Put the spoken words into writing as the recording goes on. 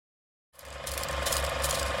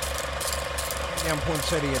Down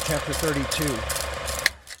Poinsettia, Chapter 32.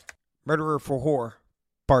 Murderer for Whore,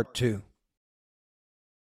 Part 2.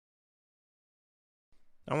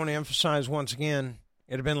 I want to emphasize once again,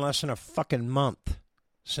 it had been less than a fucking month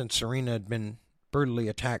since Serena had been brutally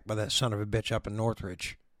attacked by that son of a bitch up in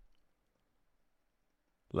Northridge.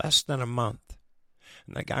 Less than a month.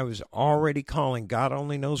 And that guy was already calling God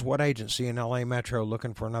only knows what agency in L.A. Metro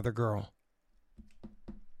looking for another girl.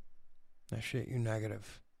 That shit, you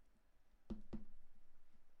negative.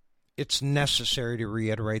 It's necessary to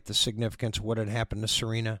reiterate the significance of what had happened to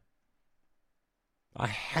Serena. I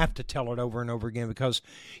have to tell it over and over again because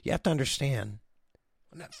you have to understand,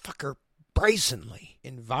 when that fucker brazenly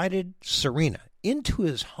invited Serena into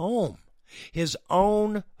his home, his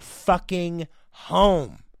own fucking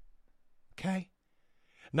home, okay?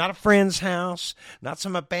 Not a friend's house, not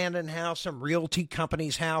some abandoned house, some realty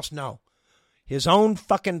company's house, no. His own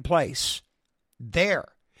fucking place. There.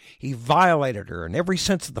 He violated her in every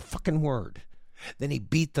sense of the fucking word. Then he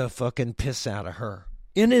beat the fucking piss out of her.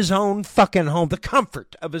 In his own fucking home. The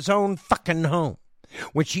comfort of his own fucking home.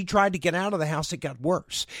 When she tried to get out of the house, it got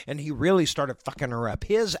worse. And he really started fucking her up.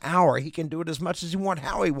 His hour, he can do it as much as he wants,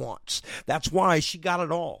 how he wants. That's why she got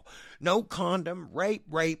it all. No condom, rape,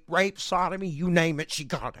 sodomy, you name it, she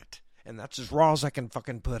got it. And that's as raw as I can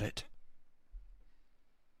fucking put it.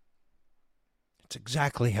 It's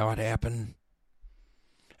exactly how it happened.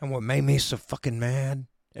 And what made me so fucking mad,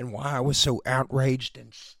 and why I was so outraged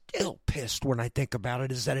and still pissed when I think about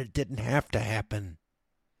it, is that it didn't have to happen.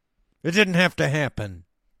 It didn't have to happen.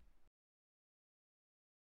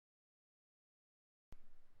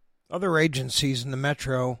 Other agencies in the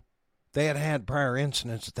metro, they had had prior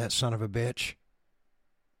incidents with that son of a bitch.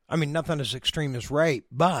 I mean, nothing as extreme as rape,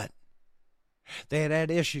 but they had had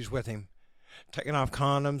issues with him. Taking off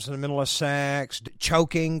condoms in the middle of sex,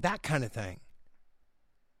 choking, that kind of thing.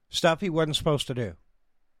 Stuff he wasn't supposed to do.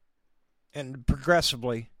 And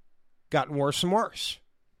progressively gotten worse and worse.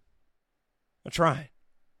 That's right.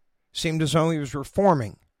 Seemed as though he was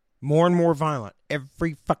reforming, more and more violent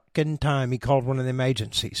every fucking time he called one of them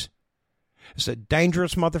agencies. It's a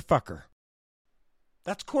dangerous motherfucker.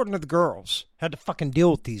 That's according to the girls. Had to fucking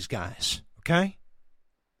deal with these guys, okay?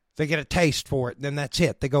 They get a taste for it, then that's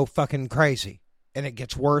it. They go fucking crazy. And it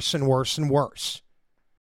gets worse and worse and worse.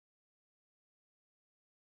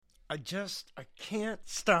 I can't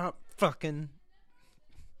stop fucking.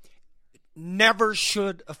 It never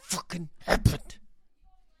should have fucking happened.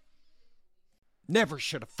 Never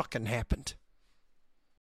should have fucking happened.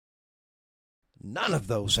 None of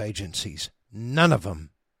those agencies, none of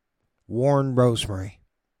them, warned Rosemary.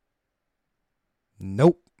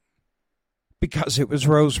 Nope. Because it was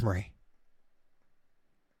Rosemary.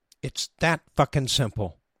 It's that fucking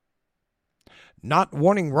simple. Not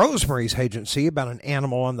warning Rosemary's agency about an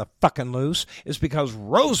animal on the fucking loose is because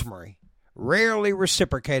Rosemary rarely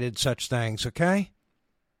reciprocated such things, okay?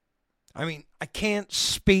 I mean, I can't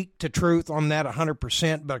speak to truth on that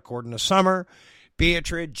 100%, but according to Summer,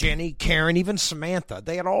 Beatrice, Jenny, Karen, even Samantha,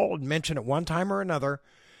 they had all mentioned at one time or another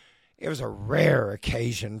it was a rare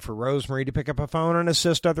occasion for Rosemary to pick up a phone and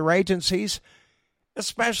assist other agencies,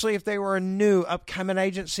 especially if they were a new upcoming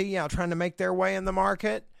agency, trying to make their way in the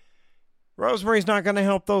market. Rosemary's not going to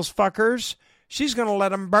help those fuckers. She's going to let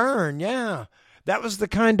them burn, yeah. That was the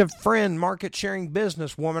kind of friend, market-sharing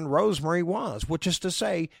businesswoman Rosemary was, which is to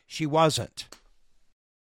say, she wasn't.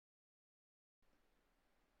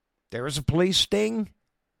 There was a police sting?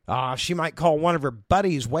 She might call one of her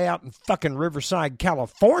buddies way out in fucking Riverside,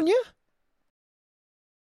 California?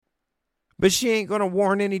 But she ain't going to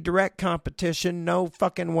warn any direct competition, no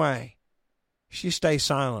fucking way. She stay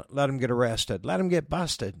silent, let him get arrested, let him get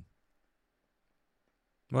busted.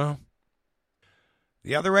 Well,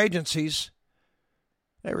 the other agencies,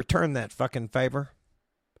 they returned that fucking favor.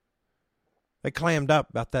 They clammed up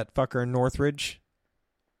about that fucker in Northridge.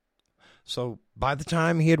 So by the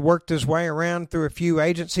time he had worked his way around through a few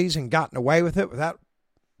agencies and gotten away with it without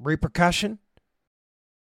repercussion,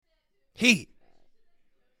 he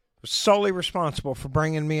was solely responsible for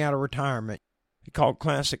bringing me out of retirement. He called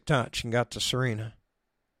Classic Touch and got to Serena.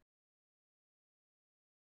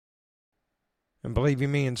 And believe you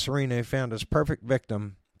me and Serena, he found his perfect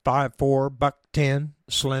victim. 5'4", $110,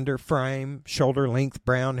 slender frame, shoulder length,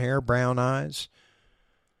 brown hair, brown eyes.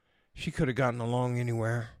 She could have gotten along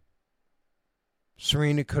anywhere.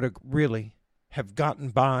 Serena could have really have gotten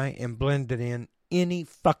by and blended in any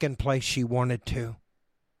fucking place she wanted to.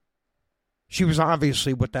 She was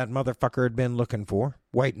obviously what that motherfucker had been looking for,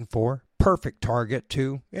 waiting for. Perfect target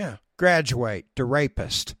to, graduate to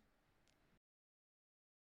rapist.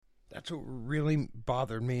 That's what really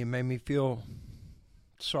bothered me and made me feel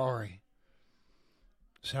sorry.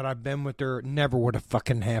 Said I'd been with her, it never would have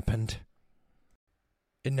fucking happened.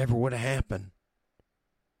 It never would have happened.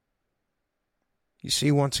 You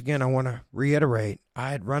see, once again, I want to reiterate,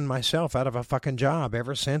 I had run myself out of a fucking job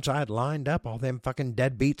ever since I had lined up all them fucking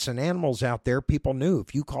deadbeats and animals out there. People knew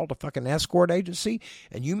if you called a fucking escort agency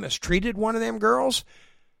and you mistreated one of them girls,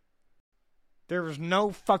 there was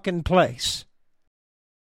no fucking place.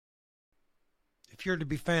 If you're to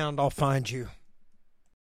be found, I'll find you.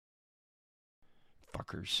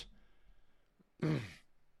 Fuckers.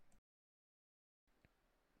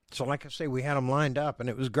 So like I say, we had them lined up and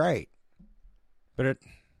it was great. But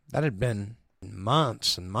that had been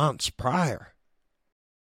months and months prior.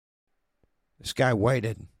 This guy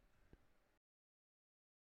waited.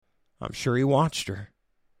 I'm sure he watched her.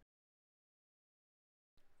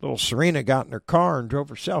 Little Serena got in her car and drove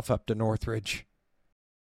herself up to Northridge.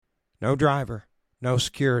 No driver, no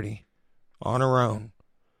security, on her own.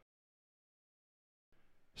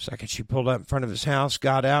 Second she pulled up in front of his house,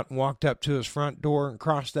 got out and walked up to his front door and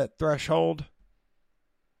crossed that threshold,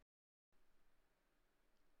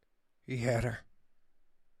 he had her.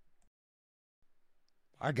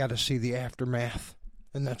 I got to see the aftermath,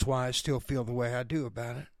 and that's why I still feel the way I do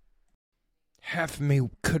about it. Half of me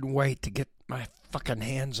couldn't wait to get my fucking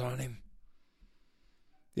hands on him.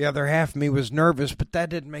 The other half of me was nervous, but that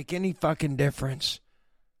didn't make any fucking difference.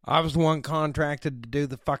 I was the one contracted to do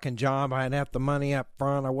the fucking job. I had half the money up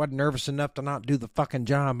front. I wasn't nervous enough to not do the fucking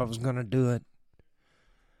job. I was going to do it.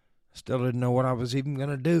 Still didn't know what I was even going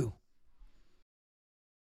to do.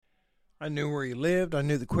 I knew where he lived. I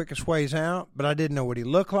knew the quickest ways out, but I didn't know what he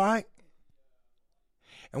looked like.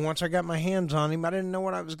 And once I got my hands on him, I didn't know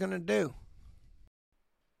what I was going to do.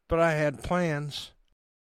 But I had plans.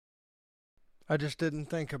 I just didn't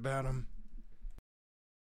think about them.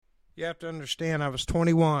 You have to understand, I was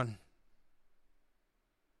 21.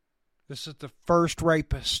 This is the first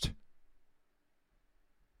rapist.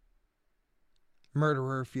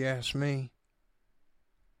 Murderer, if you ask me.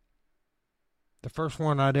 The first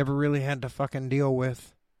one I'd ever really had to fucking deal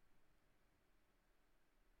with.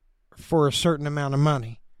 For a certain amount of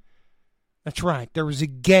money. That's right, there was a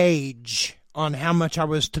gauge on how much I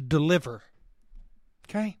was to deliver.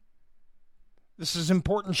 Okay? This is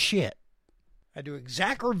important shit. I do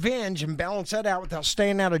exact revenge and balance that out without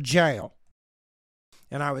staying out of jail.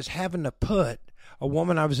 And I was having to put a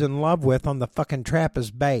woman I was in love with on the fucking trap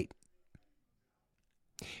as bait.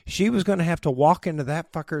 She was going to have to walk into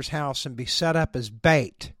that fucker's house and be set up as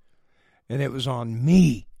bait. And it was on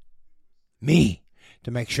me,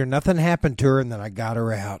 to make sure nothing happened to her and that I got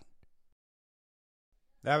her out.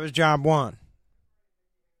 That was job one.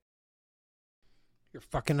 You're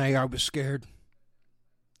fucking A, I was scared.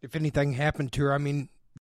 If anything happened to her, I mean,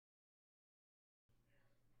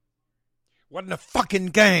 wasn't a fucking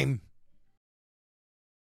game.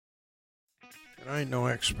 And I ain't no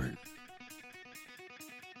expert.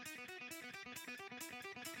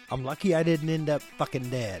 I'm lucky I didn't end up fucking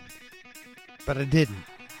dead. But I didn't.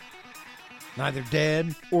 Neither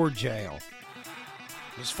dead or jail.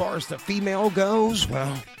 As far as the female goes,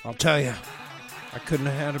 well, I'll tell you, I couldn't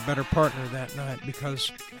have had a better partner that night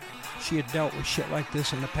because she had dealt with shit like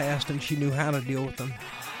this in the past and she knew how to deal with them.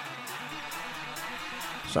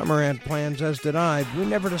 Summer had plans, as did I. We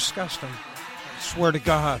never discussed them. I swear to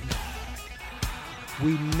God.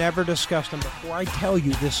 We never discussed them. Before I tell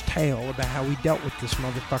you this tale about how we dealt with this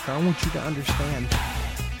motherfucker, I want you to understand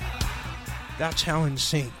that's how in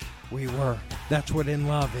sync we were. That's what in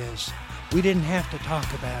love is. We didn't have to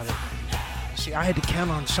talk about it. See, I had to count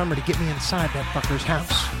on Summer to get me inside that fucker's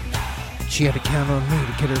house. She had to count on me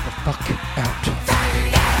to get her the fuck out.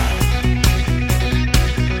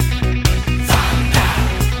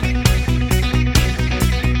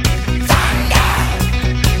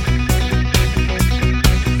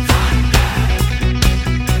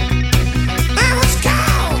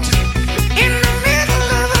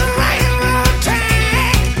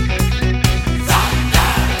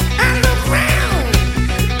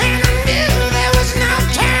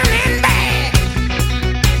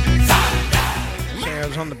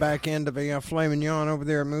 Back end of a filet mignon over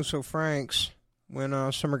there at Musso Frank's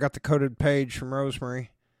when Summer got the coded page from Rosemary.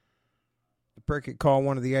 The prick had called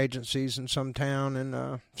one of the agencies in some town,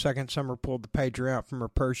 and second Summer pulled the pager out from her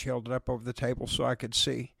purse. She held it up over the table so I could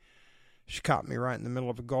see. She caught me right in the middle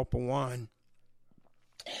of a gulp of wine.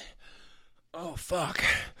 Oh, fuck.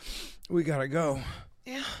 We gotta go.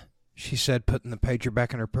 Yeah, she said, putting the pager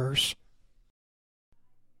back in her purse.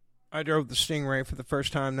 I drove the Stingray for the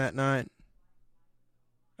first time that night.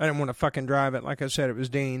 I didn't want to fucking drive it. Like I said, it was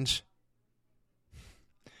Dean's.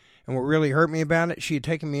 And what really hurt me about it, she had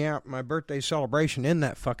taken me out for my birthday celebration in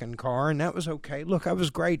that fucking car, and that was okay. Look, I was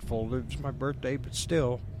grateful. It was my birthday, but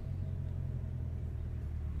still.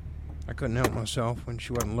 I couldn't help myself when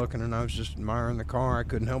she wasn't looking and I was just admiring the car. I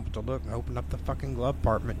couldn't help but to look and open up the fucking glove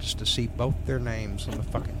compartment just to see both their names on the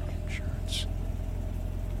fucking insurance.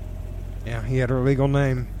 Yeah, he had her legal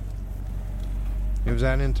name. It was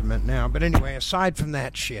that intimate now. But anyway, aside from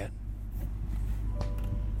that shit,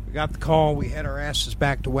 we got the call. We had our asses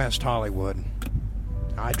back to West Hollywood.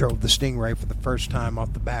 I drove the Stingray for the first time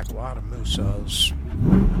off the back of a lot of Musos.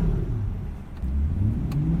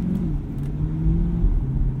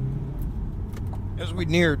 As we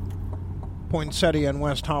neared Poinsettia in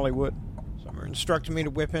West Hollywood, someone instructed me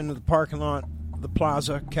to whip into the parking lot of the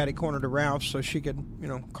plaza, catty corner to Ralph's, so she could,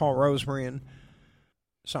 call Rosemary and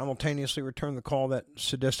simultaneously return the call, that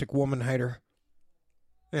sadistic woman hater.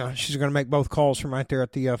 Yeah, she's going to make both calls from right there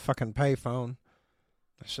at the fucking payphone.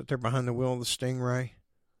 I sit there behind the wheel of the Stingray.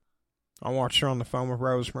 I watched her on the phone with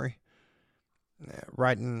Rosemary.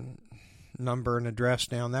 Writing number and address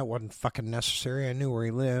down, that wasn't fucking necessary. I knew where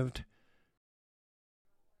he lived.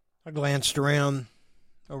 I glanced around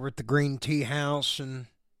over at the Green Tea House and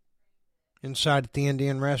inside at the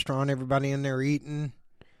Indian restaurant. Everybody in there eating.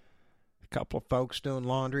 A couple of folks doing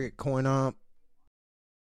laundry at Coin Op.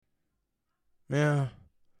 Yeah.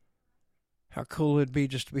 How cool it'd be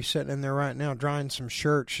just to be sitting in there right now, drying some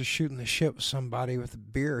shirts, just shooting the shit with somebody with a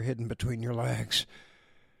beer hidden between your legs.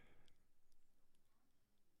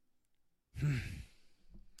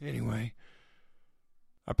 Anyway,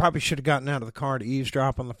 I probably should have gotten out of the car to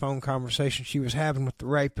eavesdrop on the phone conversation she was having with the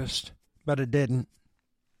rapist, but I didn't.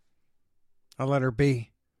 I let her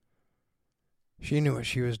be. She knew what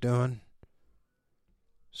she was doing.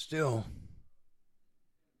 Still,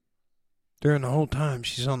 during the whole time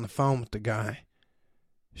she's on the phone with the guy,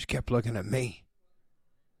 she kept looking at me.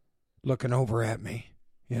 Looking over at me,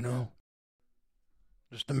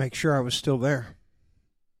 just to make sure I was still there.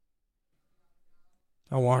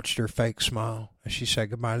 I watched her fake smile as she said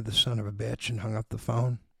goodbye to the son of a bitch and hung up the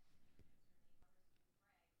phone.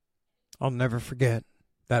 I'll never forget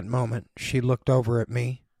that moment. She looked over at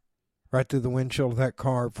me, right through the windshield of that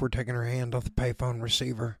car before taking her hand off the payphone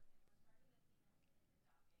receiver.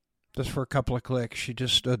 Just for a couple of clicks, she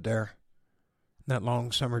just stood there, in that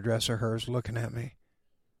long summer dress of hers, looking at me.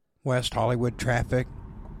 West Hollywood traffic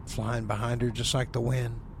flying behind her just like the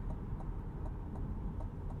wind.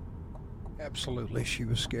 Absolutely, she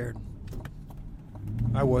was scared.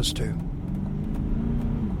 I was too.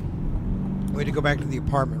 We had to go back to the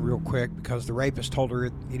apartment real quick because the rapist told her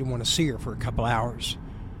he didn't want to see her for a couple hours.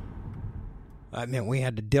 That meant we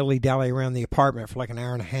had to dilly-dally around the apartment for like an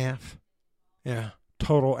hour and a half. Yeah,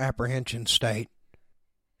 total apprehension state.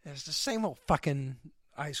 It's the same old fucking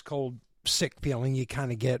ice-cold, sick feeling you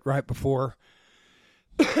kind of get right before,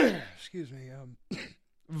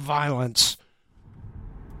 violence.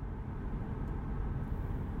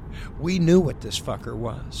 We knew what this fucker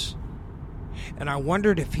was. And I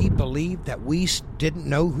wondered if he believed that we didn't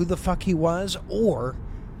know who the fuck he was, or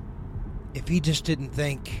if he just didn't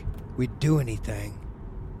think we'd do anything.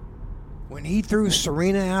 When he threw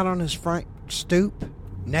Serena out on his front stoop,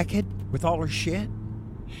 naked, with all her shit,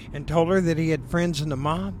 and told her that he had friends in the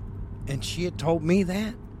mob, and she had told me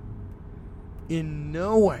that, in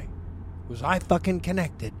no way was I fucking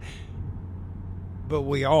connected. But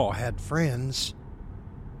we all had friends.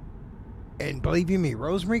 And believe you me,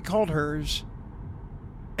 Rosemary called hers,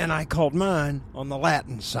 and I called mine on the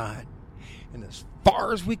Latin side. And as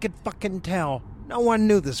far as we could fucking tell, no one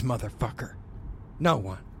knew this motherfucker. No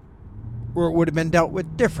one. Or it would have been dealt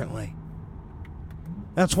with differently.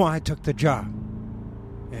 That's why I took the job.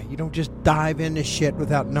 Yeah, you don't just dive into shit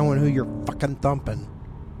without knowing who you're fucking thumping.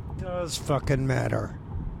 It does fucking matter.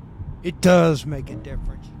 It does make a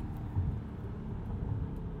difference.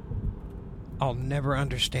 I'll never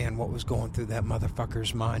understand what was going through that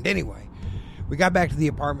motherfucker's mind. Anyway, we got back to the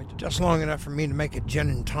apartment just long enough for me to make a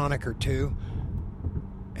gin and tonic or two.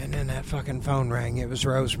 And then that fucking phone rang. It was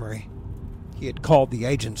Rosemary. He had called the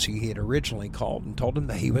agency he had originally called and told him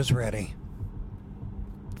that he was ready.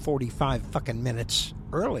 45 fucking minutes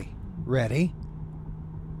early ready.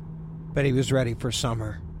 But he was ready for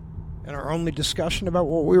summer. And our only discussion about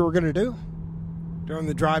what we were going to do. During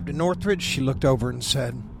the drive to Northridge, she looked over and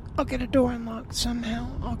said, "I'll get a door unlocked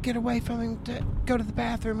somehow. I'll get away from him to go to the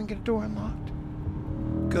bathroom and get a door unlocked."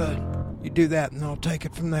 "Good. You do that and I'll take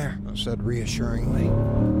it from there," I said reassuringly.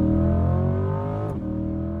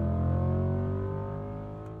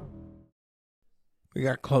 We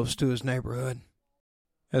got close to his neighborhood.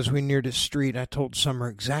 As we neared his street, I told Summer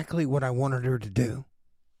exactly what I wanted her to do.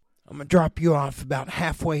 I'm going to drop you off about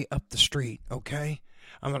halfway up the street, okay?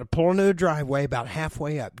 I'm going to pull into the driveway about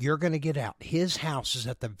halfway up. You're going to get out. His house is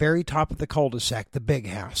at the very top of the cul-de-sac, the big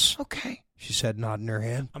house. Okay, she said, nodding her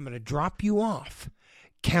head. I'm going to drop you off.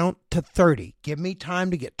 Count to 30. Give me time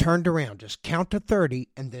to get turned around. Just count to 30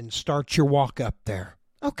 and then start your walk up there.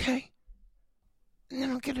 Okay. And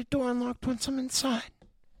then I'll get a door unlocked once I'm inside.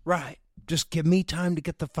 Right. Just give me time to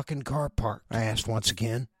get the fucking car parked, I asked once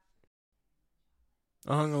again.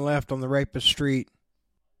 I hung a left on the Rapist Street.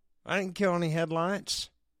 I didn't kill any headlights.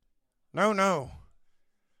 No.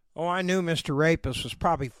 Oh, I knew Mr. Rapist was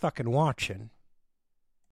probably fucking watching.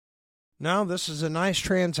 No, this is a nice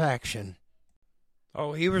transaction.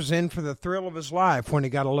 Oh, he was in for the thrill of his life when he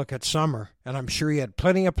got a look at Summer, and I'm sure he had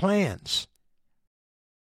plenty of plans.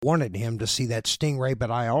 Wanted him to see that stingray, but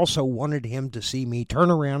I also wanted him to see me turn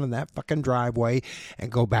around in that fucking driveway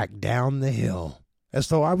and go back down the hill, as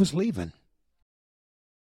though I was leaving.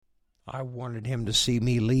 I wanted him to see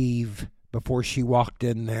me leave before she walked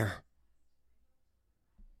in there.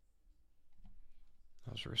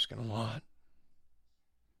 I was risking a lot.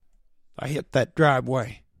 I hit that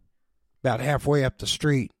driveway, about halfway up the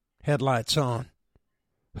street, headlights on,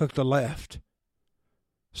 hooked a left.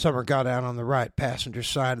 Summer got out on the right passenger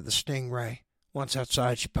side of the Stingray. Once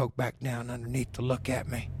outside, she poked back down underneath to look at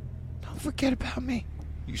me. Don't forget about me.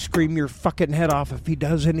 You scream your fucking head off if he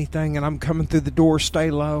does anything, and I'm coming through the door.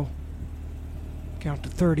 Stay low. Count to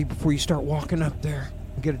 30 before you start walking up there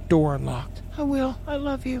and get a door unlocked. I will. I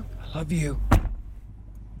love you. I love you.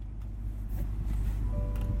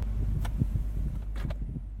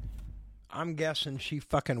 I'm guessing she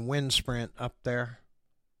fucking wind sprint up there.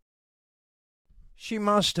 She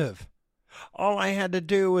must have. All I had to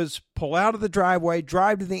do was pull out of the driveway,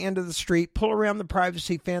 drive to the end of the street, pull around the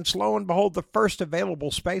privacy fence. Lo and behold, the first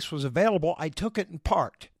available space was available. I took it and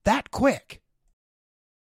parked. That quick.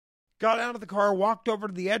 Got out of the car, walked over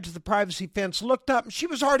to the edge of the privacy fence, looked up, and she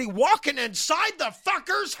was already walking inside the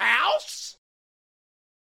fucker's house?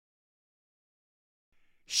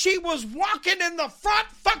 She was walking in the front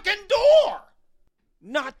fucking door!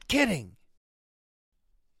 Not kidding.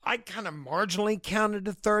 I kind of marginally counted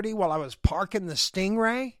to 30 while I was parking the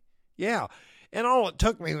Stingray. Yeah, and all it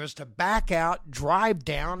took me was to back out, drive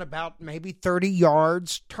down about maybe 30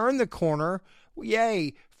 yards, turn the corner.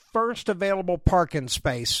 Yay, first available parking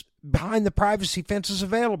space behind the privacy fence is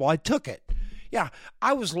available. I took it. Yeah,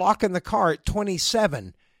 I was locking the car at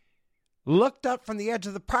 27. Looked up from the edge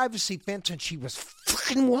of the privacy fence and she was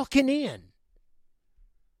fucking walking in.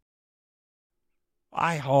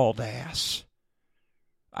 I hauled ass.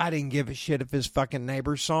 I didn't give a shit if his fucking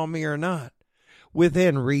neighbors saw me or not.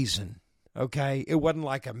 Within reason, okay? It wasn't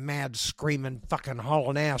like a mad, screaming, fucking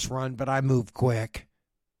hauling ass run, but I moved quick.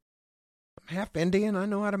 I'm half Indian. I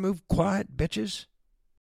know how to move quiet, bitches.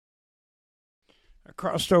 I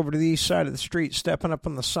crossed over to the east side of the street, stepping up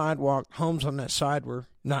on the sidewalk. Homes on that side were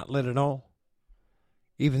not lit at all.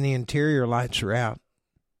 Even the interior lights were out.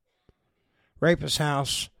 Rapist's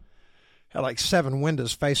house had like 7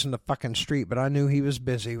 windows facing the fucking street, but I knew he was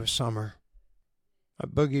busy with Summer. I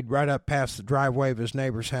boogied right up past the driveway of his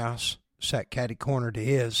neighbor's house, sat catty corner to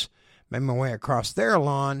his, made my way across their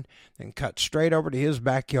lawn, then cut straight over to his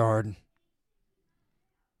backyard.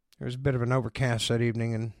 There was a bit of an overcast that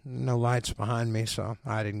evening and no lights behind me, so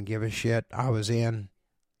I didn't give a shit. I was in.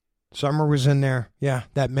 Summer was in there. Yeah,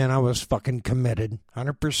 that meant I was fucking committed,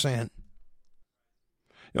 100%.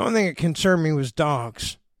 The only thing that concerned me was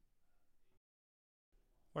dogs.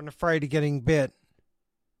 Wasn't afraid of getting bit.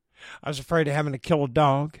 I was afraid of having to kill a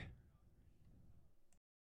dog.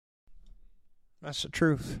 That's the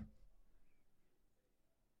truth.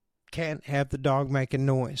 Can't have the dog making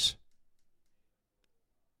noise.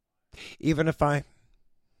 Even if I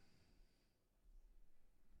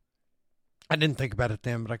didn't think about it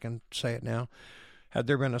then, but I can say it now. Had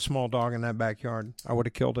there been a small dog in that backyard, I would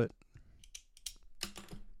have killed it.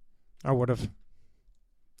 I would have.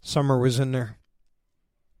 Summer was in there.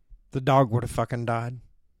 The dog would have fucking died.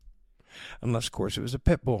 Unless, of course, it was a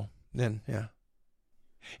pit bull. Then, yeah.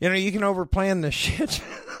 You know, you can overplan this shit.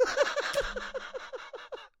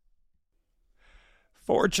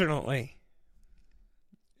 Fortunately,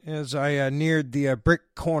 as I neared the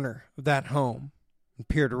brick corner of that home and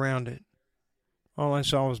peered around it, all I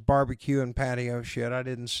saw was barbecue and patio shit. I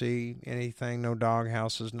didn't see anything, no dog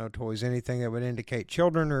houses, no toys, anything that would indicate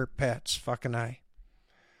children or pets. Fucking A.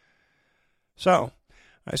 So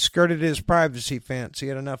I skirted his privacy fence. He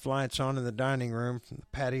had enough lights on in the dining room from the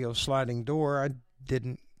patio sliding door. I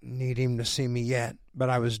didn't need him to see me yet, but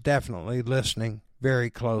I was definitely listening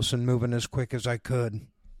very close and moving as quick as I could.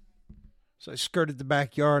 So I skirted the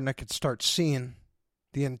backyard and I could start seeing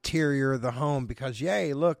the interior of the home because,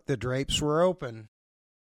 yay, look, the drapes were open.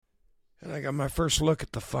 And I got my first look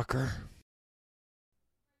at the fucker.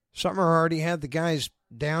 Summer already had the guys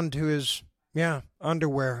down to his,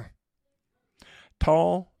 underwear.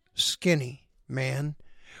 Tall, skinny man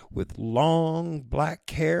with long black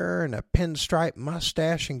hair and a pinstripe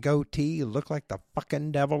mustache and goatee. He looked like the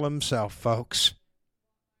fucking devil himself, folks.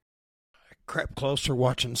 I crept closer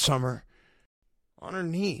watching Summer on her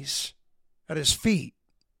knees at his feet,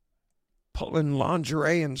 pulling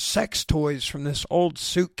lingerie and sex toys from this old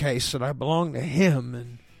suitcase that I belonged to him,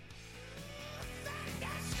 and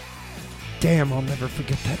damn, I'll never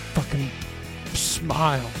forget that fucking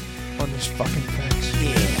smile on his fucking face.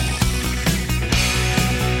 Yeah.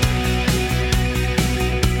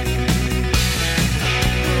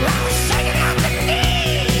 I was shaking out the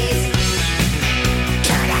knees.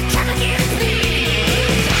 Can I come again,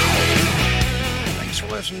 please? Thanks for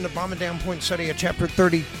listening to Bombing Down Poinsettia, Chapter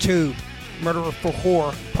 32, Murderer for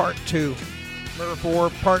Whore, Part 2. Murder for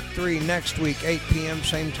Whore, Part 3, next week, 8 p.m.,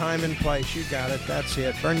 same time and place. You got it. That's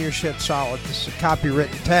it. Burn your shit solid. This is a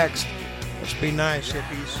copywritten text. Let's be nice,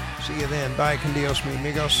 hippies. See you then. Bye, con Dios, mi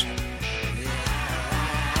amigos.